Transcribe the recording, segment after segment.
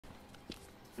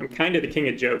I'm kind of the king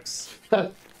of jokes.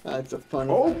 That's a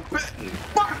fun. Open!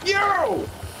 Fuck you!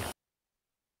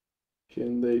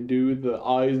 Can they do the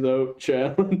eyes out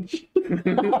challenge?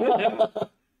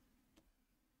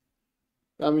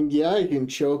 I mean, yeah, you can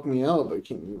choke me out, but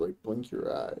can you like blink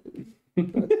your eyes?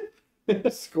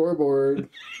 Scoreboard.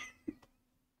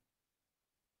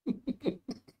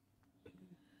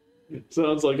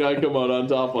 Sounds like I come out on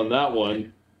top on that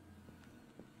one.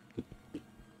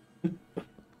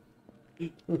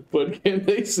 But can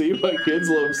they see my kids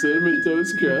love Cinnamon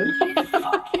Toast Crunch?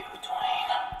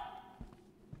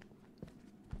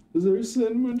 Is there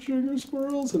cinnamon sugar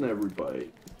swirls in every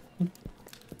bite?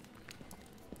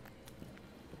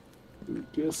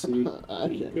 Jesse, I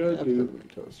can't have Cinnamon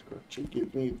Toast Crunch. You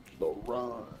give me the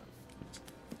run.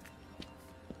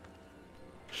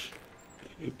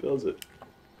 It does it.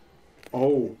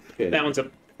 Oh, okay. That one's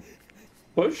a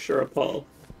push or a pull?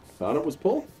 Thought it was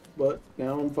pull, but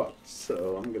now I'm fucked,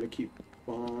 so I'm gonna keep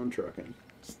on trucking.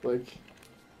 It's like...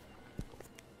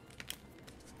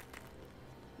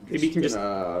 Maybe you can just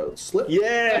slip.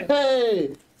 Yeah.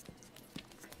 Hey!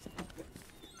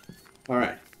 All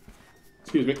right.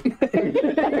 Excuse me.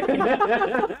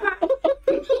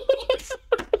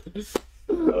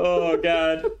 Oh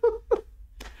god.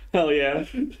 Hell yeah.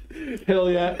 Hell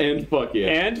yeah and fuck yeah.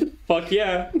 And fuck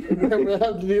yeah. I'm gonna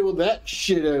have to deal with that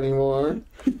shit anymore.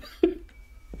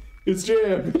 It's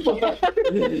jam.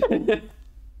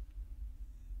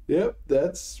 Yep,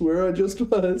 that's where I just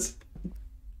was.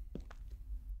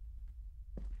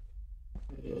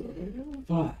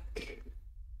 Fuck.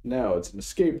 Now it's an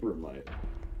escape room item.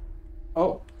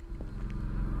 Oh.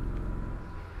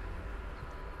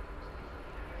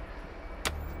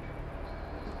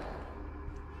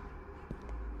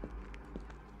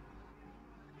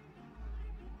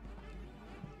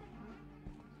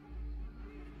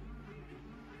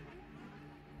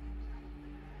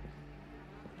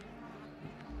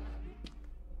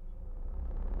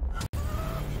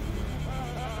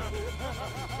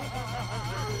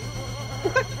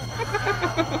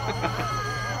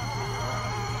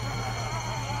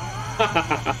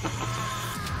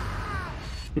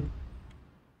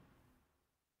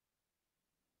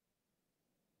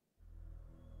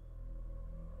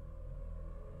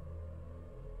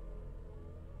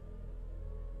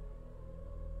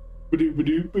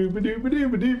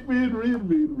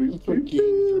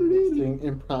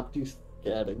 Impromptu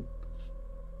scatting.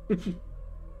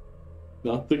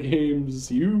 Not the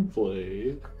games you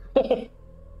play.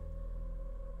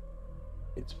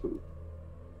 It's poop.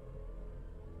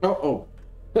 Oh.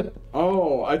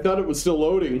 Oh, I thought it was still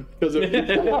loading because it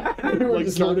like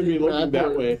started me looking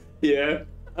that way. Yeah.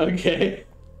 Okay.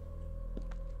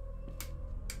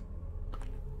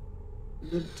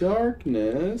 The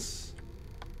darkness.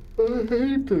 I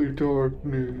hate the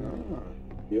darkness. Ah,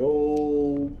 the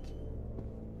old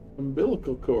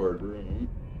umbilical cord room.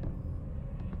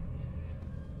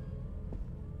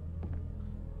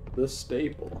 The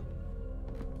staple.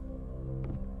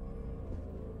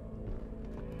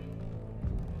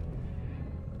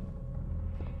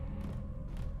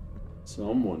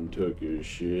 Someone took his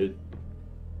shit.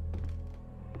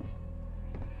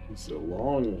 It's a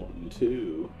long one,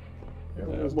 too.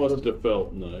 That must have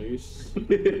felt nice.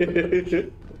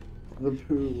 The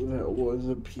poo that was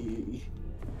a pee.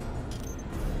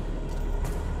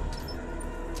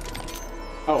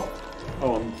 Oh,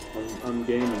 I'm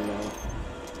gaming now.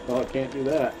 Oh, I can't do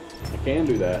that. I can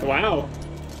do that. Wow.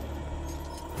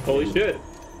 Holy shit.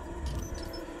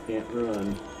 Can't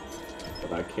run,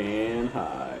 but I can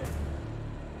hide.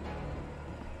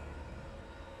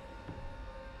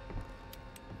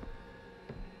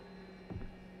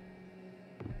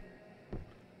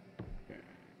 Okay,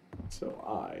 so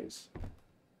eyes.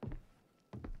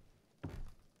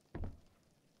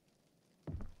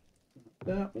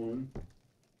 That one.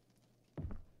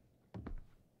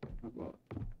 How about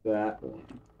that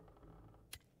one?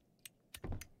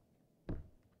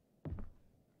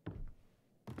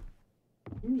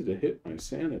 Seems to hit my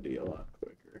sanity a lot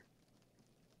quicker.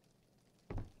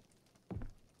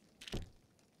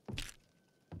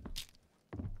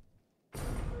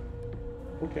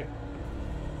 Okay.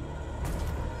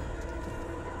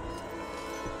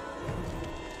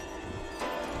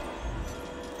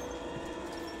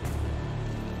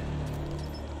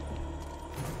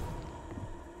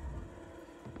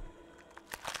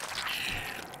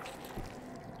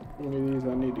 How many of these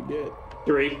I need to get?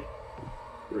 3.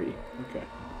 3. Okay.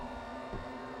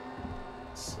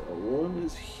 So one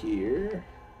is here.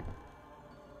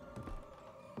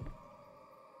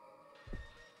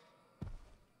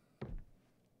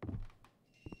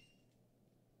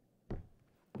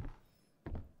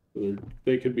 So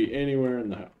they could be anywhere in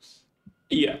the house.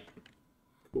 Yeah.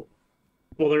 Cool.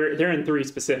 Well, they're in 3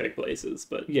 specific places,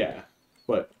 but Yeah,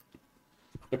 but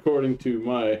according to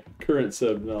my current set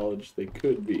of knowledge, they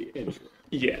could be anywhere.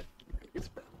 yeah.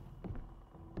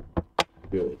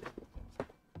 Good.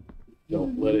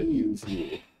 Don't let it use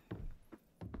you.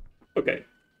 Okay.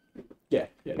 Yeah.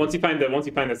 Once you find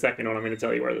the second one, I'm going to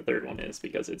tell you where the third one is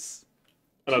because it's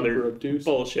another Super obtuse.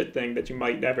 bullshit thing that you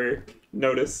might never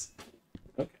notice.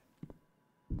 Okay.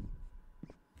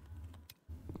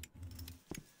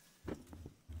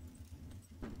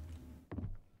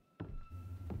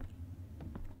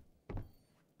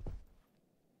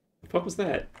 The fuck was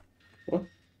that? What?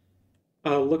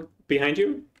 Look behind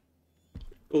you.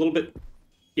 A little bit.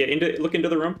 Yeah, look into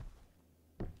the room.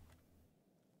 And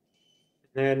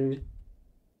then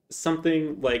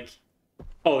something like,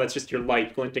 oh, that's just your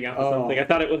light glinting out or something. I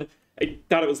thought it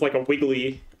was like a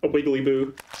wiggly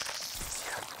boo.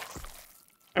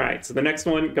 All right, so the next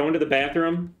one, go into the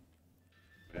bathroom.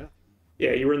 Yeah.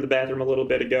 Yeah, you were in the bathroom a little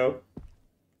bit ago.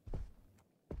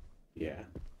 Yeah,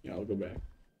 I'll go back.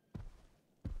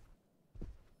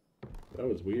 That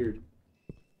was weird.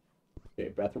 Okay,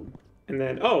 bathroom. And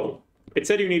then, oh, it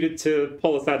said you needed to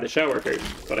pull aside the shower curtain,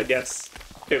 but I guess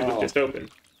it was just open.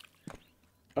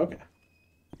 Okay.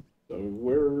 So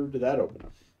where did that open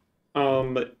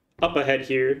up? Up ahead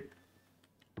here.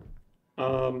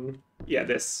 Yeah,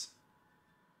 this.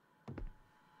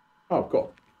 Oh,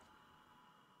 cool.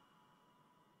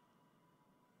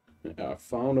 I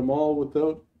found them all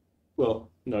without... Well,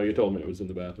 no, you told me it was in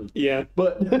the bathroom. Yeah,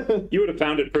 But you would have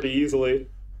found it pretty easily.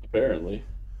 apparently.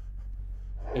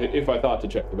 If I thought to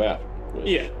check the bathroom. Which,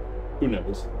 Yeah. Who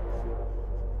knows?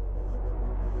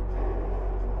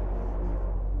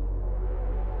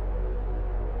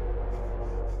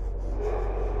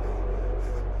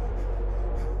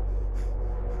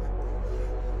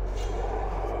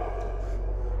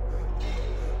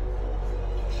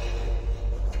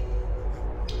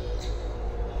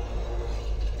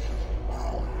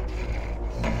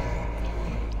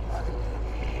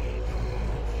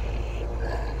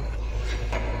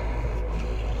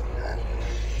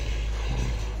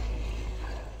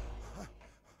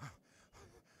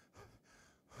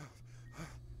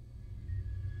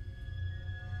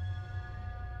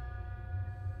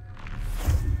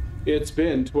 It's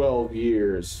been 12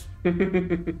 years. I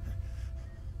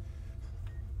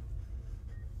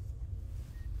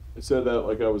said that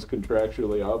like I was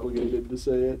contractually obligated to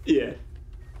say it, Yeah.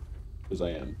 because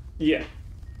I am. Yeah.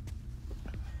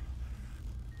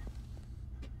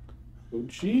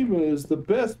 Ojima is the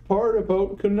best part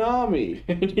about Konami,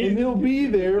 and he'll be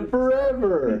there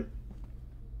forever.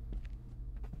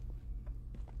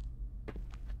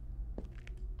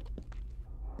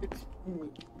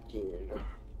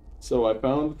 So I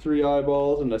found the 3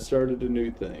 eyeballs and I started a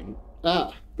new thing.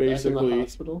 Ah, Basically, back in the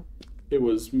hospital. It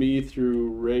was me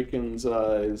through Raken's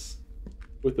eyes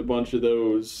with a bunch of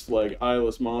those like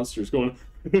eyeless monsters going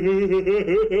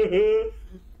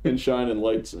and shining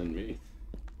lights in me,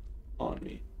 on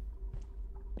me,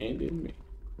 and in me.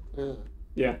 Yeah.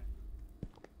 Yeah.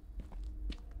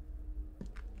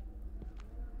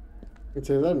 Is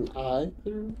that an eye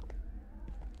through?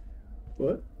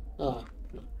 What? Ah,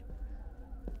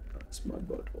 That's my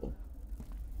butthole.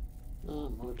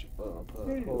 not much of a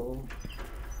butthole.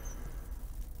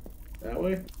 That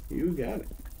way? You got it.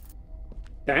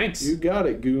 Thanks. You got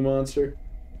it, goo monster.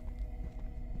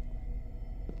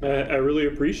 I really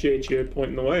appreciate you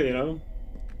pointing the way, you know?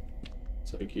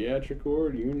 Psychiatric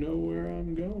ward, you know where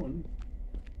I'm going.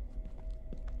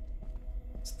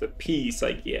 It's the P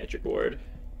psychiatric ward.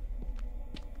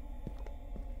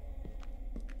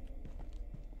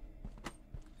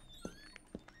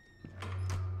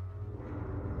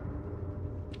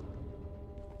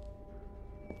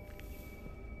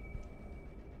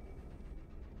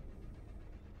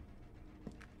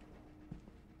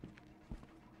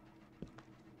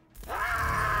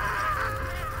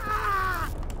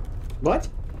 What?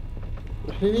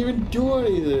 I didn't even do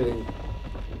anything.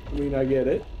 I mean, I get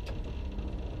it.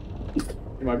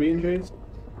 Am I being chased?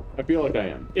 I feel like I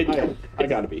am. I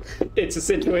gotta be. It's a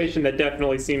situation that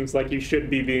definitely seems like you should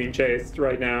be being chased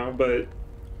right now, but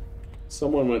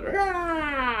Someone went,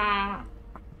 "Ah!"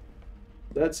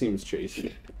 That seems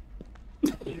chasing.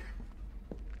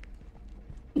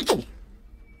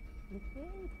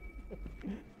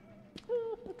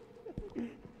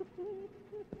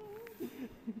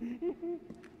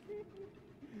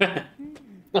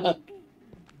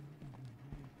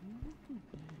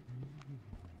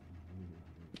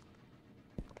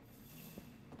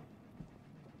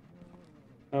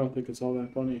 I don't think it's all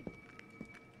that funny.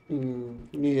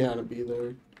 You gotta be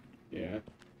there. Yeah.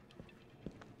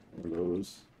 One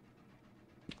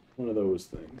of those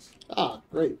things. Ah,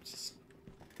 grapes.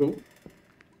 Cool.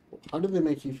 How do they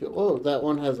make you feel? Oh, that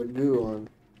one has a goo on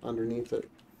underneath it.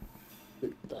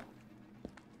 That.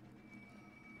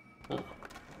 Oh.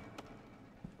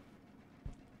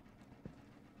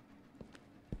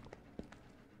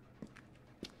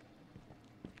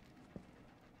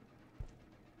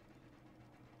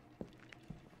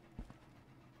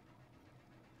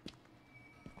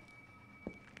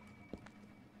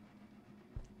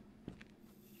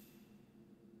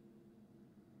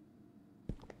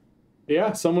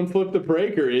 Yeah, someone flipped the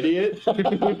breaker, idiot. Had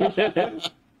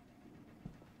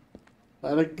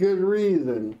a good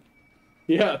reason.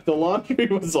 Yeah, the laundry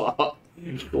was off.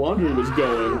 The laundry was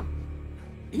going.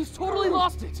 He's totally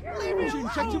lost it. Leave me We should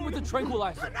inject him alone. with a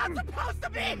tranquilizer. You're not supposed to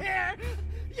be here!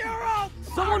 You're all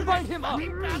Someone bind him up.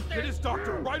 Get his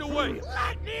doctor right away!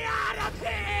 Let me out of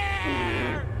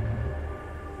here!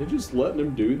 They're just letting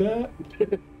him do that?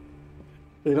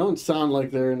 They don't sound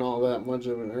like they're in all that much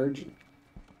of an urgency.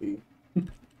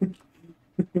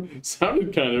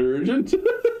 Sounded kind of urgent.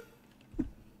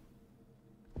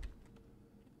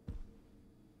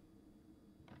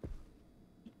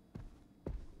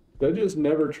 They just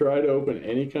never try to open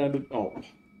any kind of... Oh.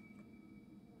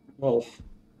 Well.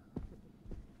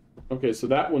 Okay, so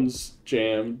that one's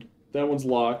jammed. That one's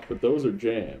locked, but those are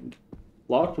jammed.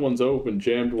 Locked ones open,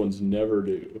 jammed ones never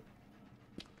do.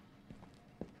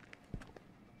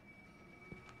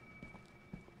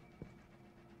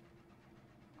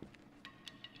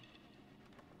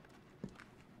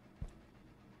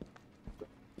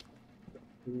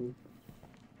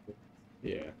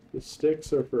 Yeah, the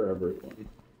sticks are for everyone.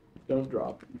 Don't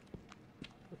drop them.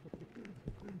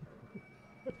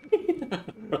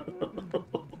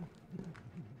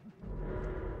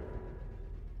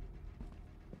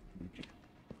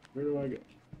 Where do I go?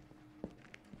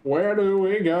 Where do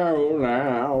we go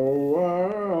now?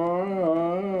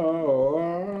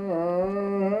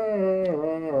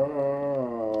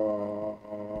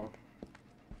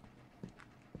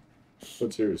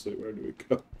 But seriously, where do we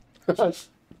go?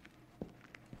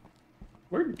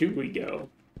 Where do we go?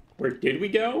 Where did we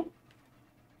go?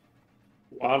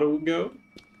 Why do we go?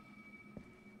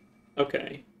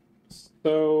 Okay.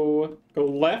 So, go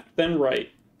left, then right.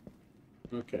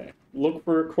 Okay. Look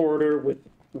for a corridor with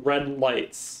red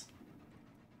lights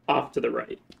off to the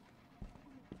right.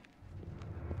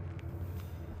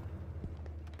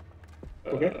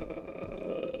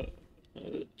 Okay.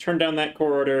 Turn down that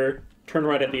corridor, turn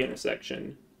right at the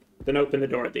intersection, then open the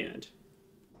door at the end.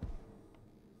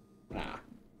 Ah.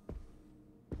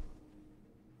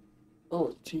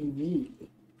 Oh, TV.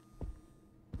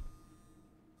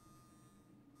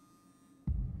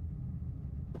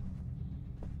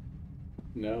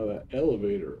 Now that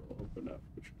elevator will open up,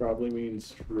 which probably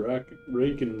means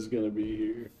Raken's gonna be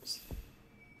here.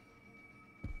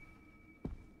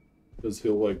 Because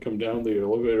he'll like come down the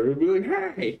elevator and be like,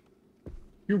 "Hey,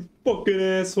 You fucking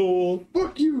asshole!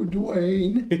 fuck you,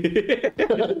 Dwayne."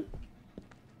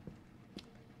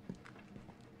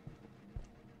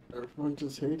 Everyone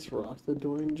just hates Rock the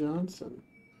Dwayne Johnson.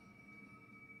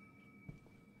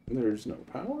 There's no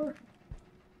power?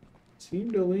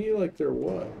 Seemed to me like there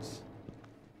was.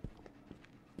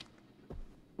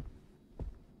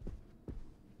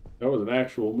 That was an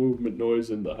actual movement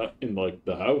noise in the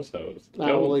the house.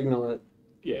 I will ignore it.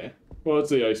 Yeah. Well,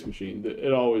 it's the ice machine.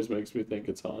 It always makes me think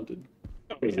it's haunted.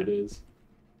 Because it is.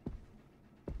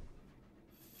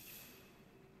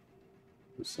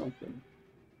 There's something.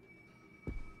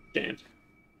 Damned.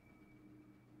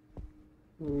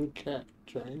 Cat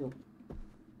triangle.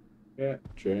 Yeah,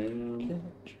 jam.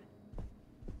 Cat.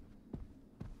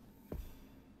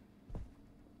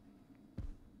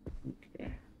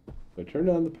 Okay. If I turn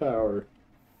on the power,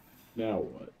 now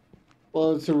what?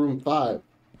 Well, it's a room 5.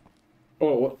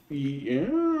 Oh, what?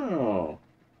 Yeah.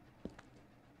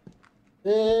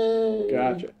 Hey.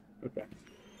 Gotcha. Okay.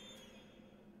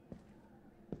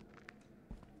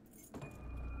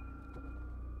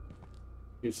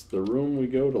 It's the room we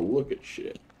go to look at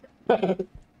shit.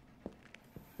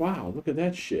 Wow, look at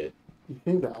that shit. You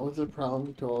think that was a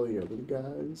problem to all the other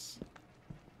guys?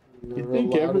 You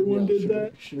think everyone did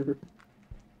that? Sure.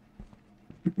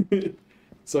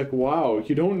 It's like, wow,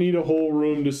 you don't need a whole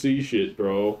room to see shit,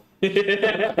 bro.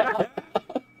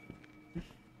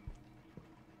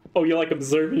 Oh, you like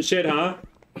observing shit, huh?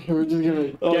 We're just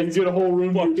gonna. Oh, you get a whole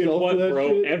room to Fucking yourself what, for that bro?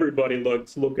 shit? Everybody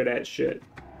look at that shit.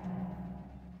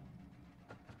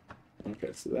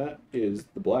 Okay, so that is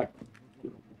the black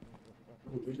one.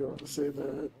 We don't want to say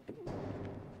that.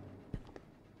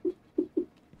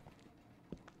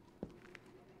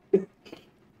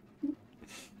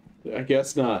 I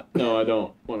guess not. No, I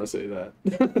don't want to say that.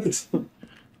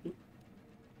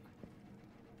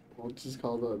 We'll just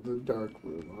call the dark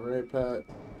room. All right, Pat.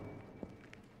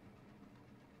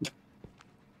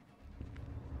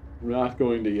 I'm not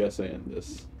going to yes and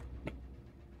this.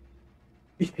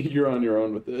 You're on your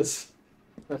own with this.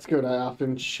 That's good. I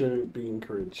often shouldn't be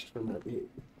encouraged from that behavior.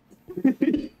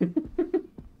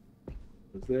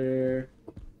 Was there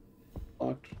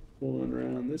locked one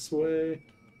around this way?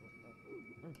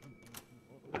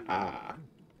 Ah,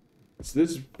 it's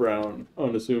this brown,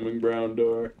 unassuming brown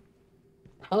door.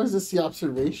 How is this the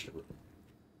observation room?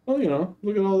 Well, you know,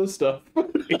 look at all this stuff.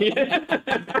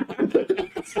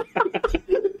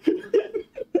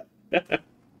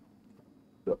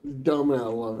 Dumb and I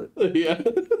love it. Yeah.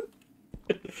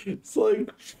 It's like,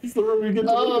 it's the room you get to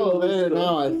look at Oh, all this there, stuff.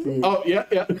 now I see. Oh, yeah,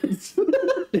 yeah.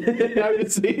 Now you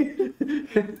see.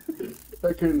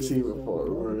 I couldn't see before.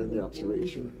 We're in the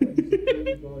observation. You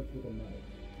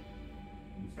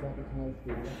sabotage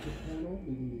the electric panel,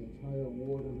 leaving the entire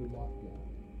ward under lockdown.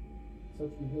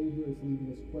 Such behavior is leaving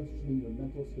us questioning your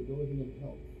mental stability and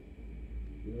health.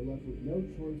 We are left with no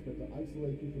choice but to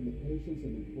isolate you from the patients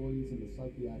and employees in the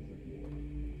psychiatric ward.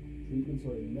 Treatments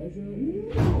are a measure.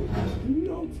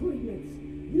 No treatments!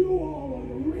 You all are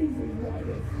the reason why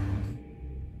this.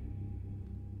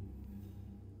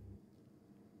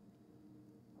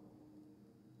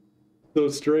 So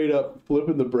straight up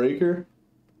flipping the breaker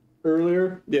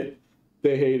earlier, Yeah.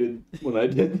 they hated when I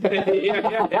did that.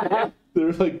 Yeah. They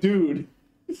were like, dude,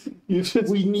 you just...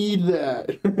 We need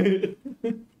that.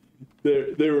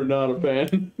 They were not a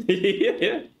fan.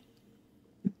 Yeah.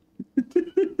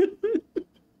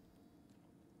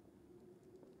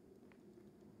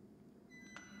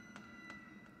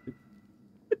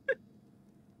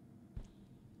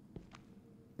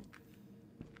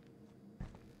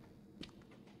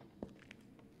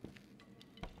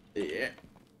 Yeah,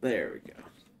 there we go.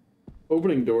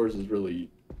 Opening doors is really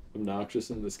obnoxious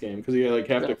in this game because you like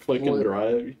have to Yeah, click and flip.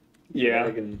 drive. Yeah.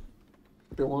 Drag and,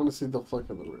 They want to see the flick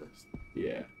of the wrist.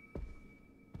 yeah.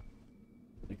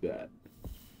 Like that.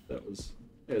 That was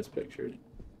as pictured.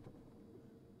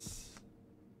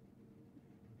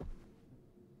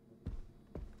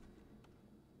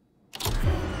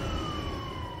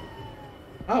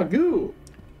 Ah, goo!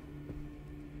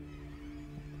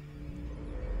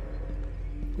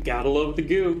 Gotta love the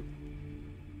goo.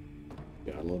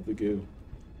 Gotta love the goo.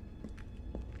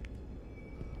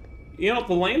 You know,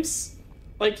 the lamps,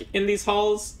 like, in these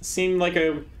halls seem like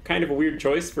a kind of a weird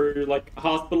choice for, like,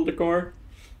 hospital decor.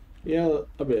 Yeah,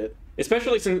 a bit.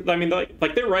 Especially since, I mean, like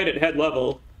they're right at head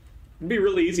level. It'd be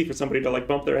really easy for somebody to, like,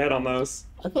 bump their head on those.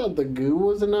 I thought the goo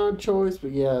was an odd choice,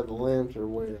 but yeah, the lamps are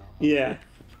way off. Yeah.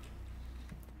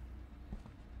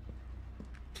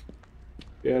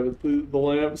 Yeah, but the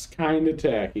lamp's kind of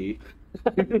tacky.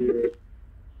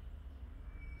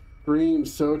 Green,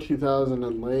 so 2000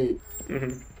 and late.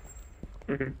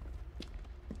 Mm-hmm. Mm-hmm.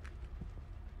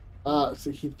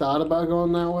 So he thought about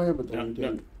going that way, but then he No.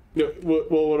 didn't. No,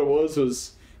 well, what it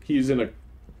was he's in a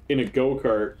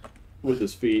go-kart with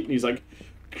his feet, and he's like,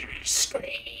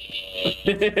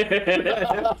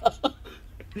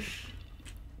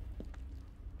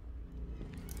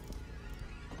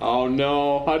 oh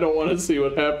no, I don't want to see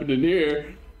what happened in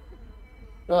here.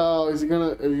 Oh, are you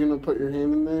gonna put your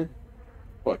hand in there?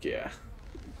 Fuck yeah.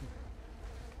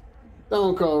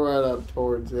 Don't go right up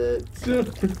towards it.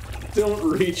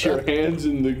 Don't reach your hands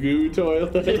in the goo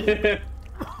toilet.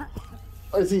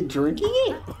 Is he drinking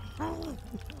it?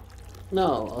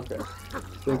 No, okay. I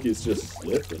think he's just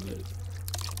sniffing it.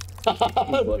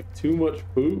 He's like, too much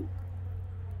poop,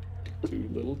 too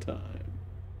little time.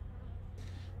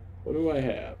 What do I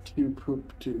have? Too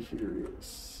poop, too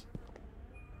furious.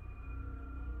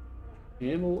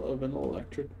 Handle of an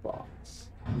electric box.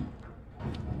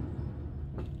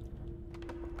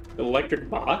 Electric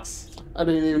box? I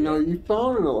didn't even know you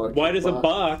found an electric Why does a box.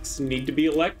 box need to be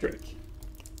electric?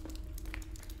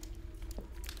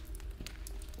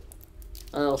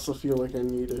 I also feel like I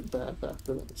need a bath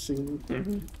after that scene.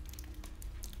 Mm-hmm.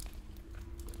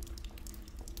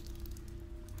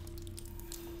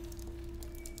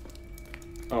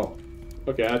 Oh,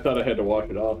 okay. I thought I had to wash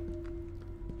it off.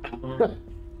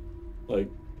 Like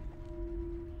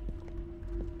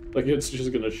it's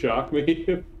just gonna shock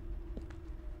me.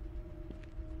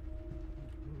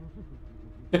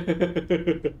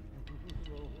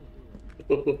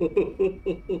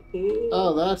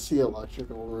 Oh, that's the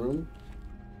electrical room.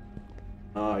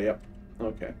 Ah, yep.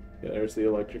 Okay. Yeah, there's the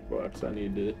electric box. I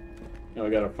need to. Now I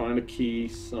gotta find a key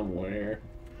somewhere.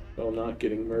 While not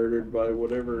getting murdered by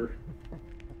whatever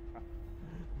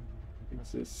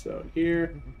exists out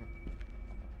here.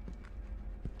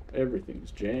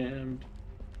 Everything's jammed.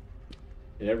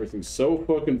 And everything's so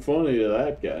fucking funny to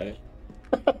that guy.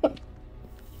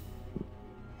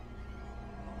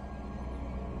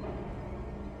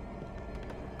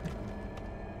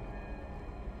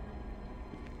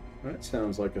 That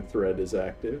sounds like a thread is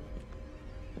active.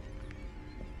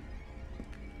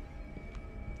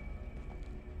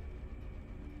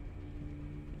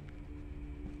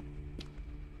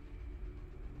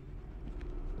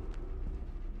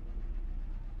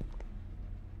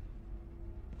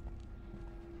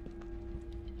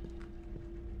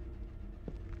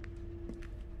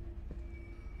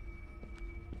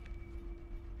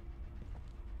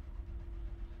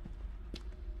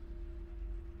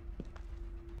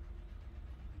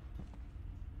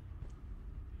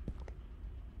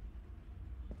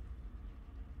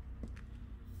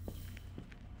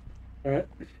 Alright.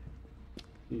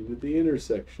 Even the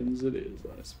intersections it is,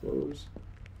 I suppose.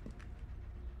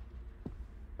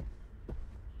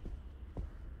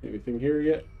 Anything here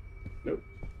yet? Nope.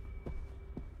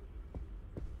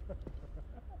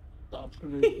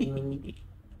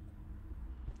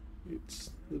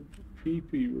 It's the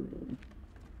pee-pee room.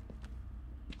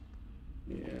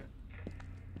 Yeah.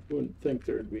 Wouldn't think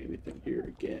there'd be anything here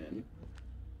again.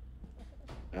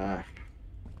 Ah.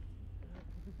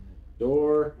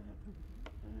 Door.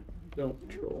 Don't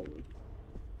troll me.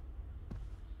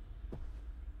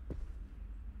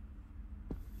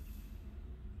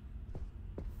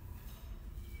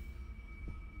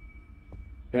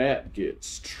 Pat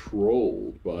gets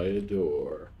trolled by a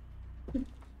door.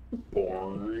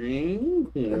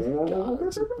 Boing.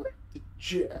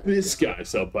 This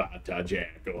guy's about to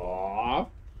jack off.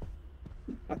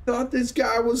 I thought this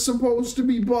guy was supposed to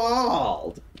be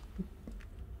bald.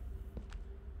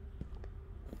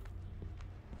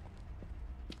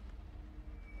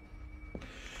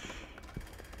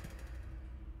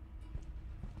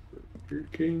 Burger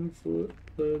King foot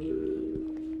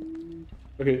lettuce.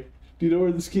 Okay, do you know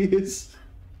where this key is?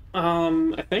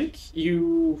 I think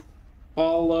you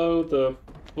follow the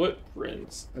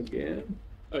footprints Again.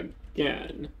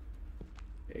 again.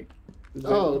 Okay.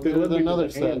 Oh, They there's led me to another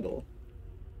the set. handle.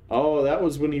 Oh, that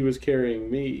was when he was carrying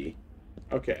me.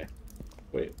 Okay.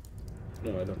 Wait.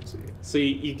 No, I don't see it. So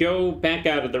you go back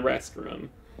out of the restroom,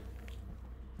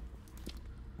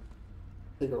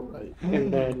 They go right.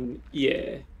 and then,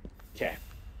 yeah. Okay.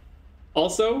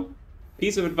 Also,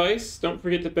 piece of advice, don't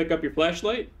forget to pick up your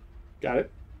flashlight. Got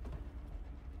it.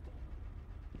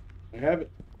 I have it.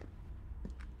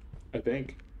 I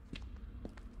think.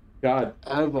 God,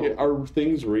 I've only, are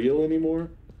things real anymore?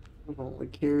 I've only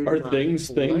carried Are my things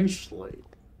things? flashlight.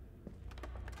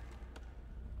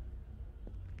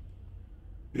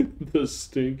 The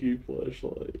stinky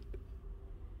flashlight.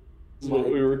 That's what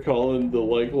we were calling the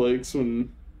likes when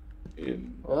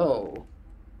in Oh.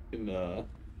 It's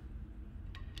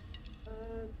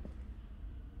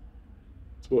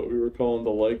what we were calling the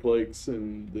likes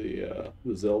in the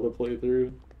Zelda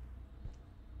playthrough.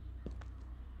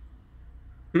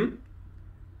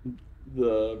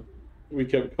 We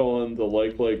kept calling the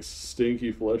likes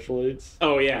stinky fleshlights.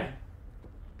 Oh, yeah.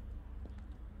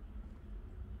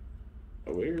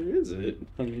 Where is it?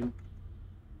 I mean,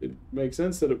 it makes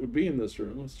sense that it would be in this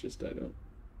room. It's just I don't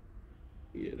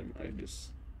see it. I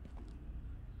just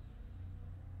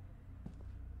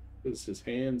because his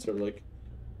hands are like,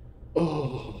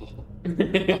 oh,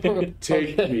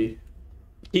 take me.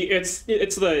 It's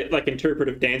the like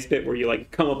interpretive dance bit where you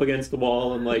like come up against the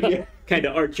wall and like kind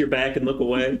of arch your back and look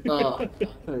away. Oh,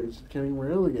 I was getting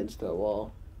real against that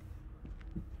wall.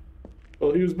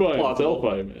 Well, he was by Plausible.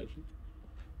 himself, I imagine.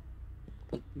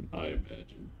 I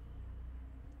imagine.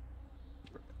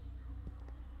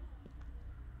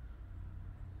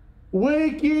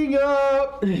 Waking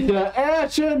up to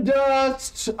ash and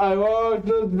dust, I walk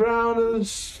the ground and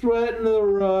sweat and the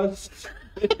rust.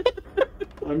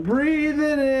 I'm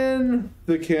breathing in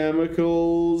the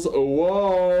chemicals. Oh,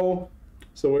 whoa.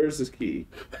 So where's this key?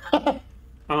 Because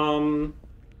I'm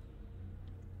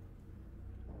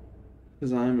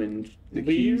in the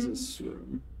Jesus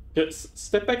room. Just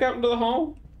step back out into the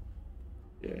hall.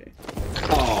 Yay.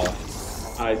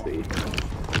 Oh, I see.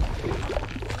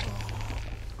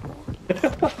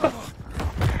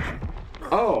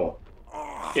 Oh.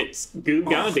 It's Goo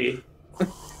Gandhi.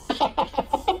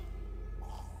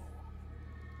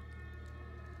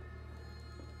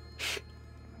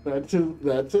 That's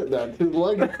his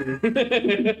legacy.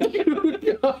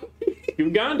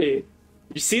 Goo Gandhi.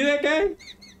 You see that guy?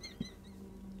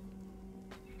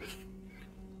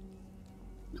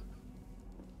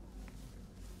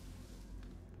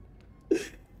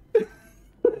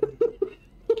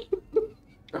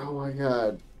 Oh my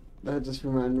god. That just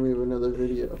reminded me of another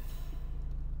video.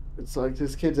 It's like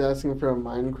this kid's asking for a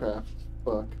Minecraft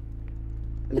book.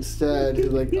 Instead,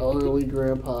 his like elderly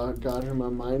grandpa got him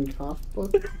a Minecraft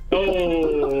book.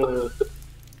 Oh.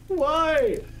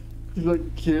 Why? He's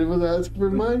like, kid was asking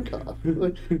for Minecraft.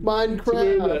 Like,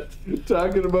 Minecraft.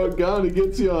 Talking about God, it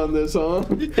gets you on this, huh?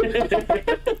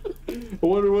 I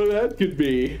wonder what that could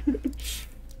be.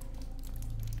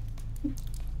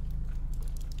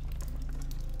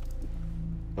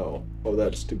 Oh,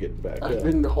 that's to get back I've up.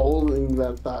 been holding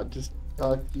that thought just to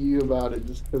talk to you about it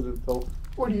just because it's so.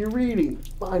 What are you reading?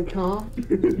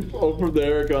 Minecraft? Oh, from the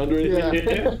Eric Andre?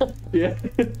 Yeah. Yeah.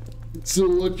 So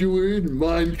what you read?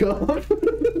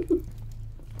 Minecraft?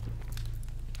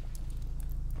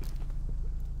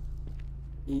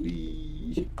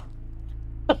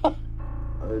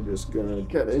 I'm just gonna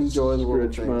Gotta enjoy the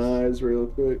little stretch things. my eyes real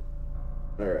quick.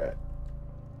 Alright.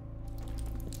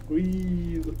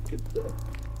 Wee, look at that.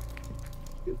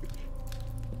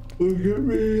 Look at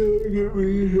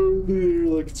me,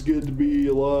 like it's good to be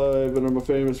alive and I'm a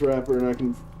famous rapper and I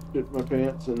can shit my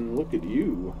pants and look at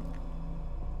you.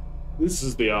 This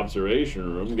is the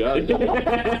observation room, got it.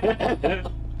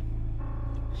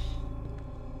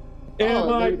 Am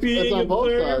I that's being on both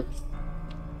observed? sides.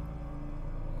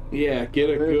 Yeah, get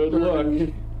a good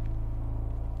look.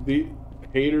 The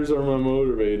haters are my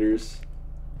motivators.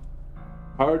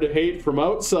 Hard to hate from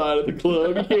outside of the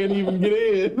club. You can't even get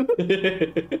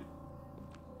in.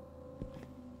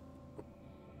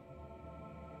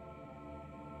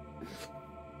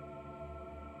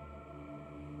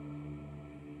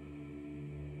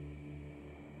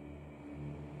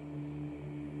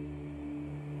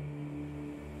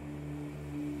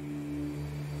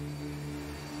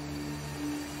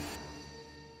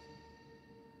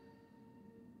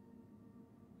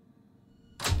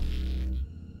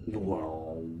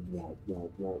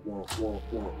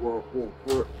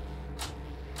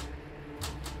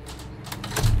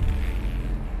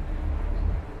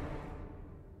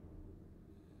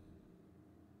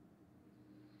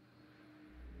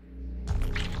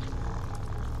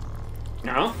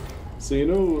 No? So you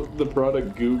know the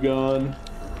product Goo Gone?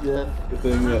 Yeah. The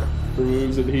thing that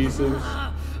removes adhesives?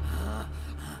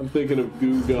 I'm thinking of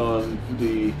Goo Gone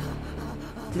D.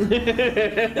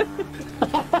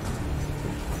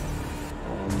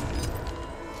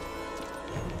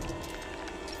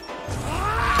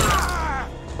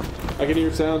 I can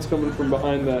hear sounds coming from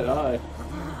behind that eye.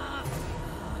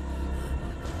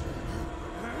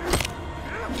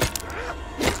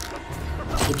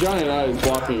 The giant eye is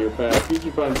blocking your path. You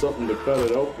should find something to cut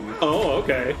it open. Oh,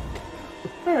 okay.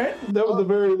 Alright, that was a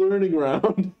very learning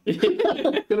round.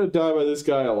 Gonna die by this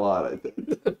guy a lot, I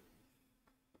think.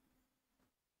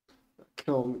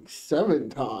 Kill me 7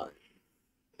 times.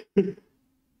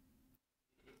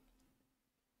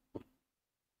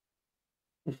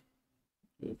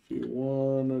 If you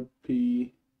wanna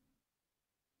pee,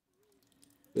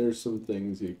 there's some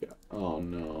things you got. Oh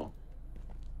no.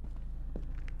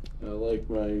 I like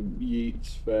my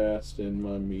yeets fast and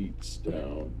my meats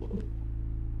down low.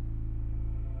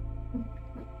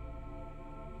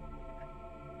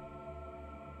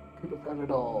 Could have had it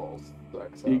all.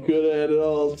 Sex You house. could have had it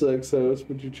all, sex house,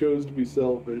 but you chose to be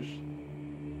selfish.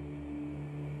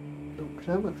 Don't put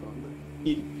that much on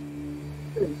there.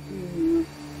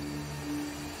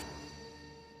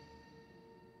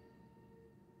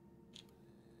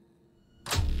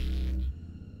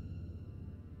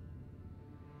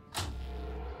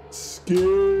 Skip!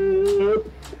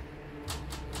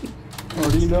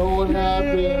 Already know what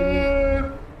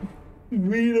happened.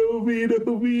 Veto.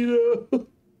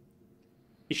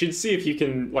 You should see if you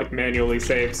can like manually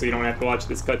save so you don't have to watch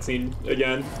this cutscene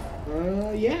again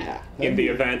Yeah. in the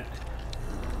event.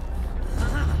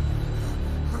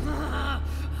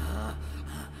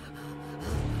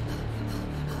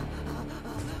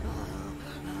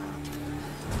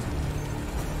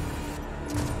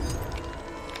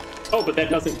 Oh, but that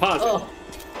doesn't pause it. Oh,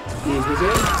 Use this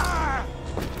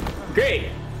in. Great!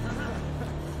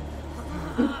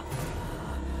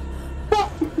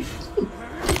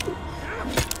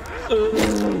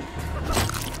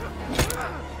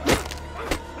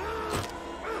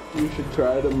 You should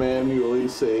try to manually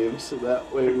save so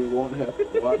that way we won't have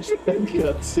to watch that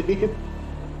cutscene.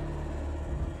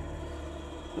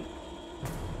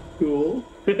 Cool.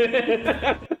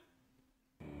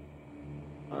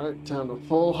 alright, time to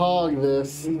full hog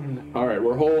this. Alright,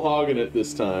 we're whole hogging it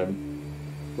this time.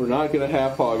 We're not gonna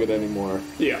half hog it anymore.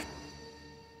 Yeah.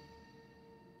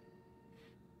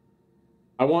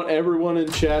 I want everyone in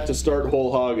chat to start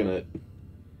whole hogging it.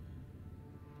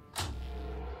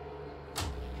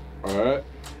 Alright.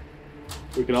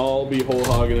 We can all be whole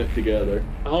hogging it together.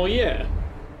 Oh yeah.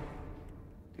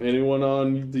 Anyone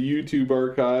on the YouTube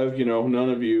archive, you know, none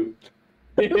of you.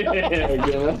 are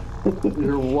gonna...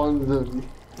 You're one of them.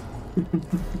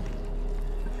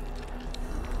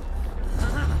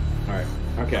 Alright.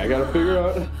 Okay, I gotta figure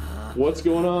out what's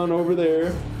going on over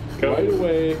there right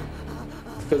away.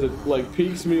 Because it, like,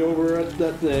 peeks me over at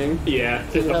that thing. Yeah.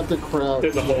 You have to crouch.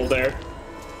 There's a hole there.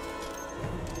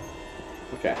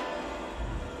 Okay.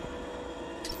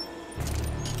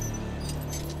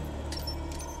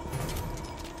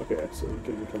 Okay, so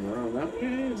can you come around that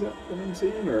way? Is that what I'm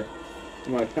seeing? Or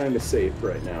am I kind of safe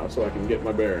right now so I can get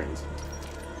my bearings?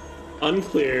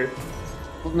 Unclear.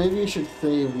 Well, maybe you should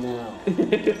save now.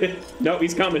 No,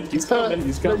 he's coming. He's coming.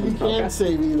 He's But coming. you can't Okay.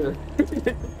 save either.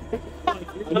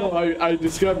 No, I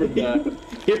discovered that.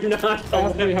 You're not.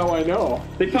 Ask me how I know.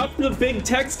 They popped the big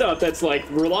text up that's like,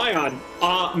 rely on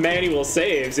manual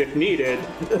saves if needed.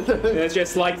 And it's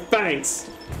just like, thanks.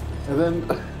 And then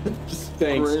just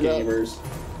Thanks, straight up. gamers.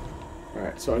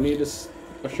 Alright, so I need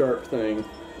a sharp thing.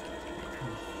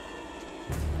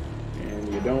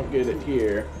 And you don't get it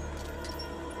here.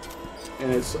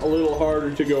 And it's a little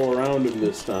harder to go around him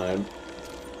this time.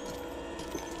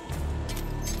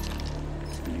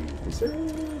 Excuse me, sir.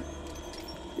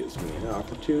 Gives me an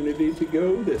opportunity to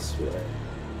go this way.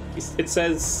 It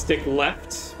says stick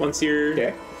left once you're...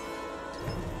 Okay.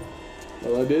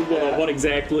 Well, I did Although that. what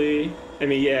exactly? I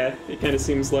mean, yeah, it kind of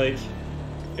seems like...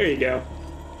 There you go.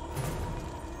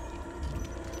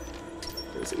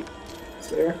 Where is he? Is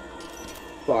there?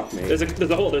 Fuck me. There's a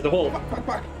hole, there's a hole.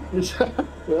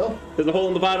 Well, There's a hole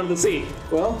in the bottom of the sea.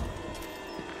 well.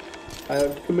 I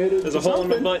have committed There's to a hole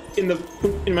something. in my butt,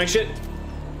 in my shit.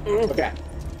 Okay.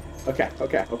 Okay,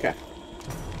 okay, okay.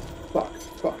 Fuck,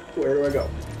 fuck. Where do I go?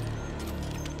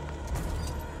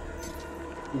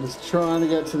 I'm just trying to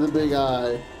get to the big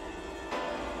eye.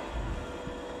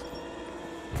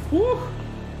 Woo!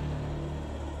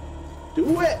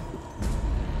 Do it!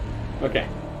 Okay.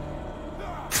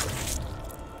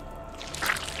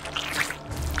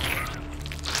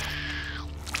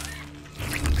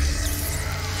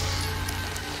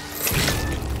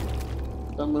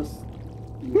 That must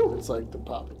be it's like the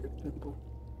pop of your pimple.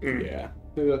 Yeah.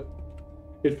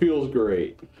 It feels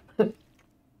great.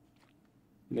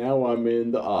 Now I'm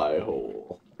in the eye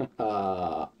hole.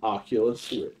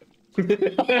 Oculus Rift.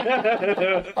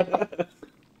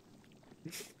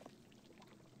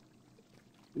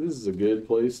 This is a good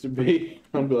place to be.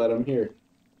 I'm glad I'm here.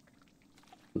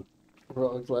 We're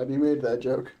all glad you made that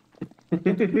joke.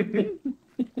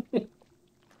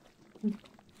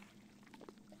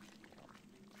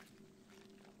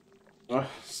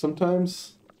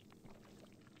 Sometimes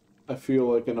I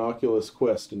feel like an Oculus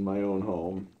Quest in my own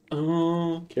home.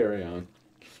 Oh. Carry on.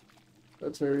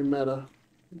 That's very meta.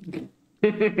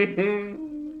 It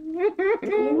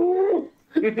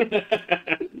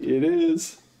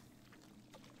is.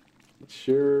 It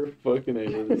sure fucking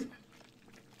is.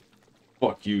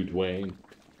 Fuck you, Dwayne.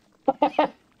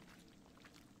 What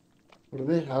do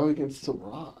they have against the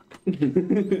rock?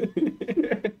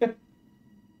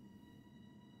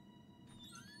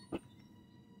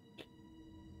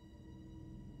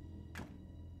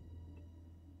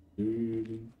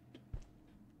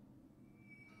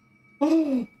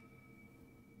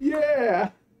 Yeah.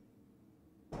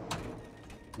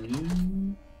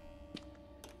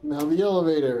 Now the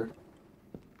elevator.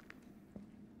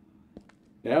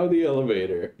 Now the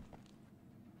elevator.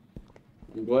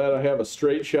 I'm glad I have a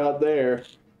straight shot there.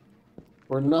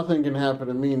 Where nothing can happen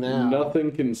to me now.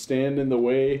 Nothing can stand in the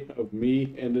way of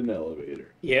me and an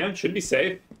elevator. Yeah, should be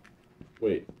safe.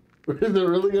 Wait. Is it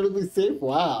really going to be safe?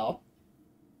 Wow.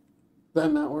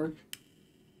 That not work?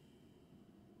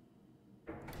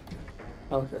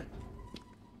 Okay.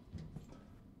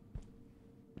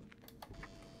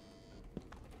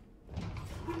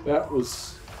 That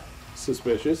was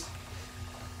suspicious.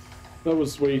 That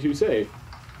was way too safe.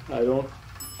 I don't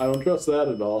trust that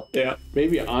at all. Yeah.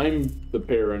 Maybe I'm the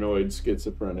paranoid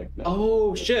schizophrenic now.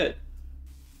 Oh, shit.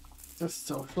 The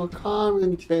social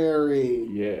commentary.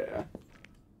 Yeah.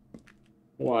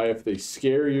 Why, if they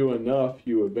scare you enough,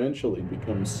 you eventually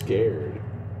become scared.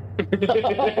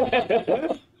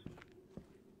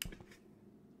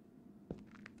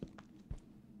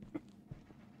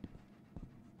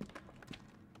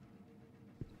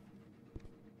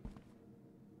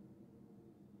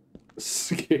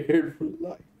 Scared for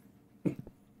life.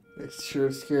 It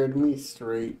sure scared me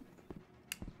straight.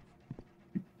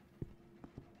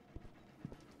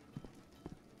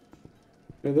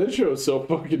 And that show is so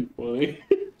fucking funny.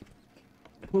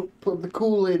 Put the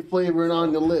Kool-Aid flavoring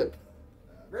on your lip.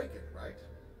 Reagan, right?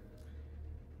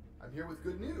 I'm I'm here with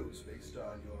good news. Based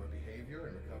on your behavior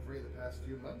and recovery in the past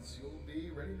few months, you'll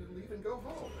be ready to leave and go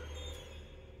home.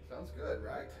 Sounds good,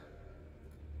 right?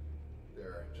 There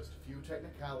are just a few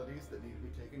technicalities that need to be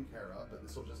taken care of, but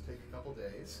this will just take a couple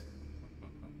days.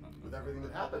 With everything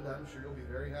that happened, I'm sure you'll be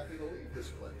very happy to leave this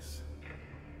place.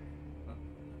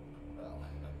 Well,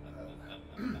 I'll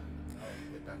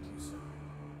get back to you soon.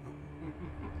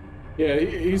 Yeah,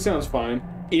 he sounds fine.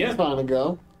 Yeah. It's fine to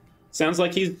go. Sounds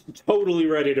like he's totally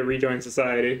ready to rejoin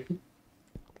society.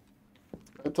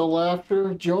 It's a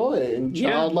laughter of joy and Yeah.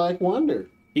 childlike wonder.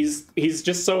 He's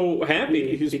just so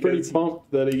happy. He's pretty because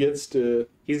pumped that he gets to.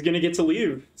 he's gonna get to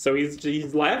leave. So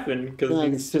he's laughing because Yeah,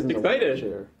 he's sit in the excited.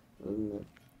 chair.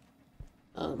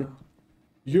 I don't know.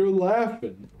 You're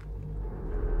laughing.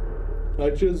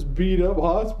 I just beat up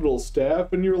hospital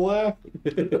staff and you're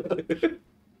laughing.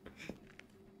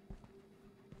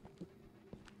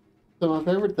 So my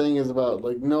favorite thing is about,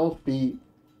 like, no feet,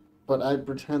 but I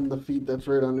pretend the feet that's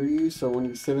right under you, so when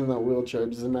you sit in that wheelchair,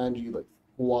 just imagine you, like,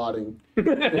 squatting.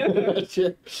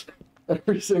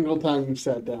 Every single time you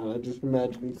sat down, I just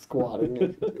imagine you squatting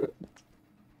into it.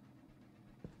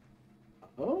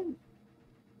 Oh,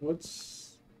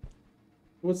 what's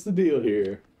the deal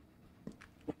here?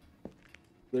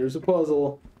 There's a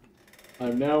puzzle.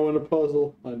 I'm now in a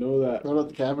puzzle. I know that. What about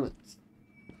the cabinets?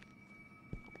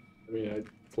 I mean, I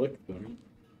clicked them.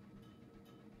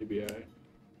 Maybe I.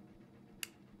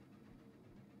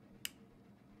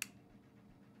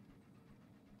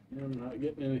 I'm not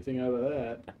getting anything out of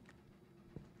that.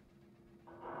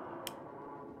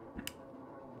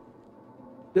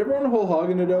 Did everyone whole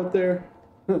hogging it out there?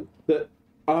 That.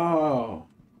 Oh.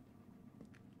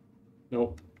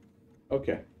 Nope.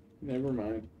 Okay. Never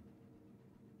mind.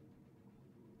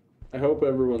 I hope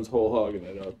everyone's whole hogging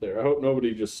it out there. I hope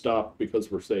nobody just stopped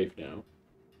because we're safe now.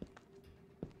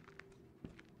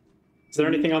 Is there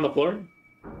anything on the floor?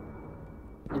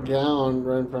 A gown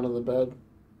right in front of the bed.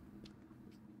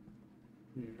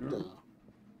 Yeah. No.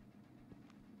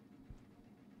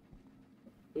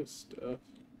 This stuff.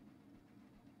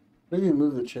 Maybe you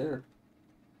move the chair.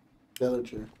 The other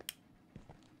chair.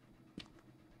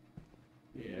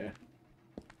 Yeah.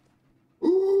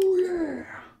 Ooh, yeah!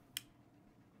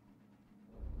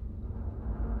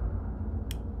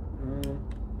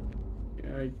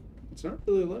 Yeah, it's not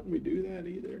really letting me do that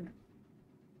either.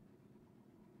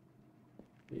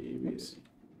 Maybe. Oops.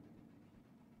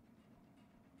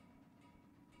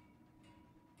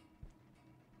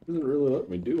 Doesn't really let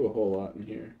me do a whole lot in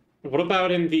here. What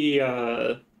about in the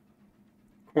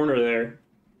corner there?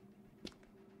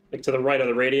 Like to the right of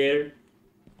the radiator?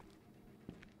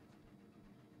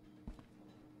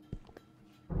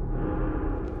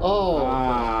 Oh!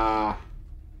 Ah.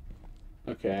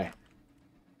 Okay.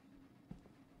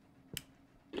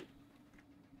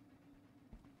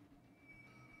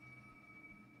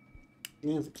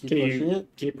 You have to keep Can pushing you it.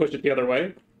 can you push it the other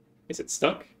way? Is it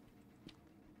stuck?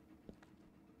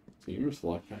 Seems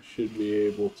like I should be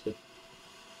able to.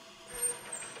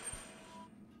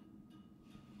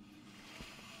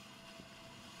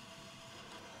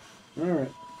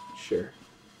 Alright, sure.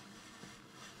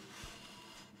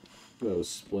 Those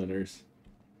splinters.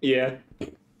 Yeah.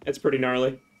 It's pretty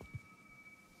gnarly.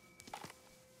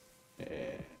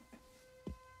 Yeah.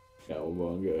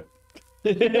 Cowabunga.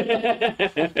 I'm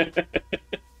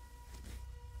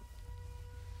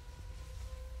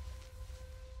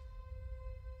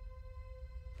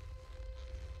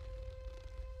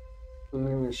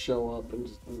gonna show up and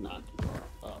just knock you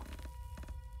up.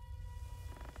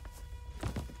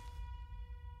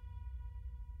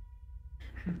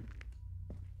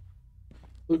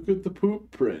 Look at the poop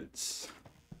prints.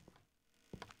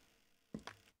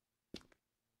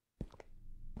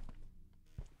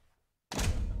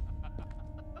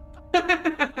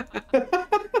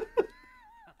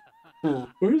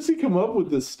 Where does he come up with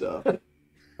this stuff?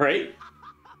 Right?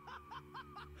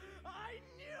 I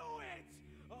knew it!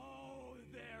 Oh,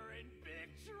 they're in big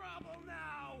trouble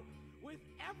now! With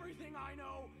everything I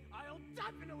know, I'll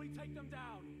definitely take them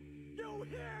down! You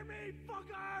hear me,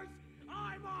 fuckers?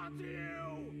 I'm on to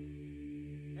you!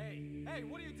 Hey,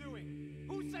 what are you doing?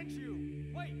 Who sent you?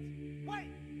 Wait!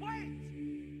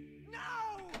 No!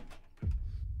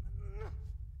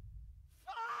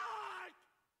 Fuck!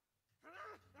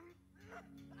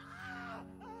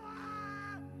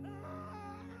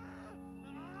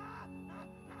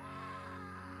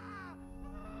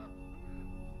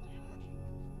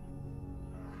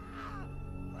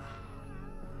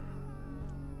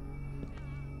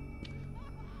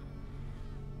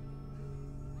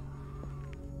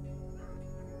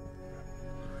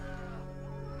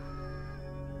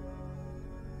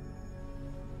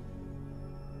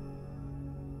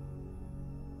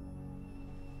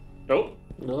 Oh.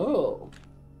 No.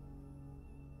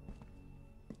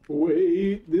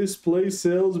 Wait, this place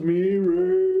sells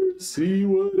mirrors. See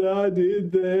what I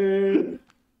did there.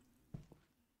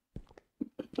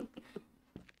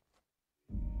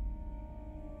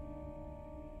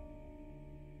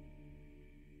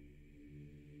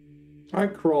 I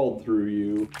crawled through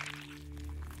you.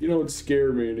 You don't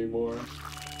scare me anymore.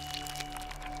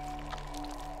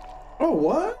 Oh,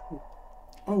 what?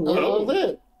 Oh, what? Oh, that was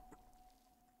it.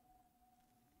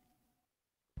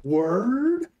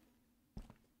 Word?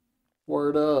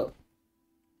 Word up.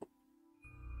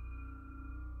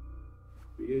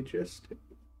 VHS tape.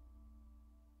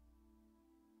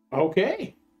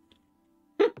 Okay.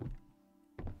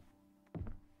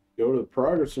 Go to the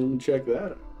progress room and check that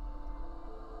out.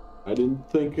 I didn't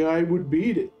think I would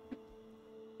beat it.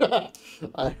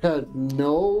 I had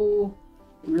no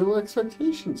real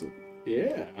expectations of it.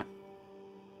 Yeah.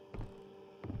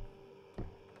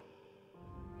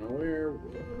 Where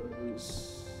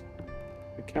was...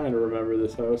 I kind of remember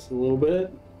this house a little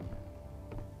bit.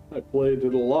 I played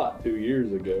it a lot 2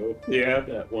 years ago. Yeah.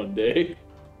 That one day.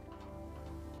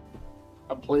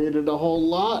 I played it a whole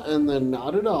lot and then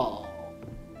not at all.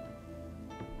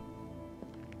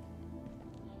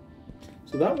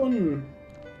 So that one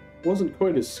wasn't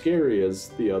quite as scary as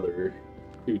the other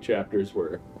 2 chapters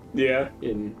were, Yeah.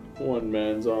 in one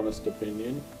man's honest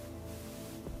opinion.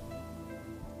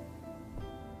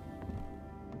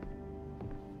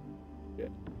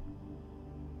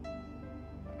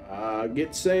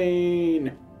 Get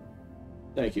sane.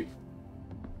 Thank you.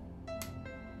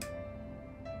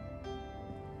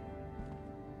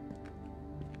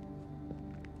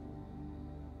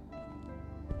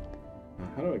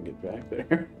 How do I get back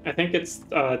there? I think it's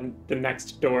the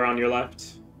next door on your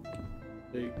left.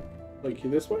 Like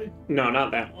this way? No,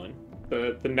 not that one.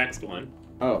 The next one.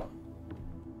 Oh.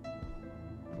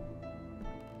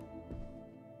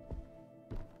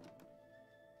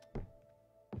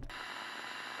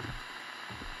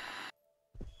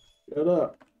 Shut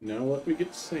up. Now let me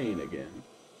get sane again.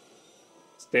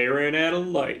 Staring at a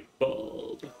light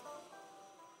bulb.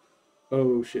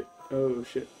 Oh shit. Oh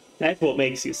shit. That's what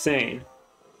makes you sane.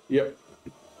 Yep.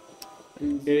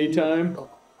 Anytime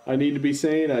I need to be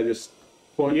sane, I just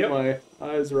point my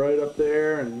eyes right up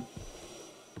there and...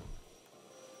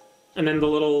 And then the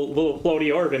little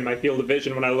floaty orb in my field of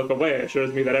vision when I look away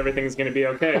assures me that everything's gonna be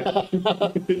okay.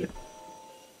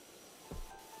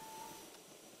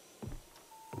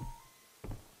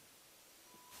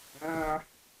 Ah.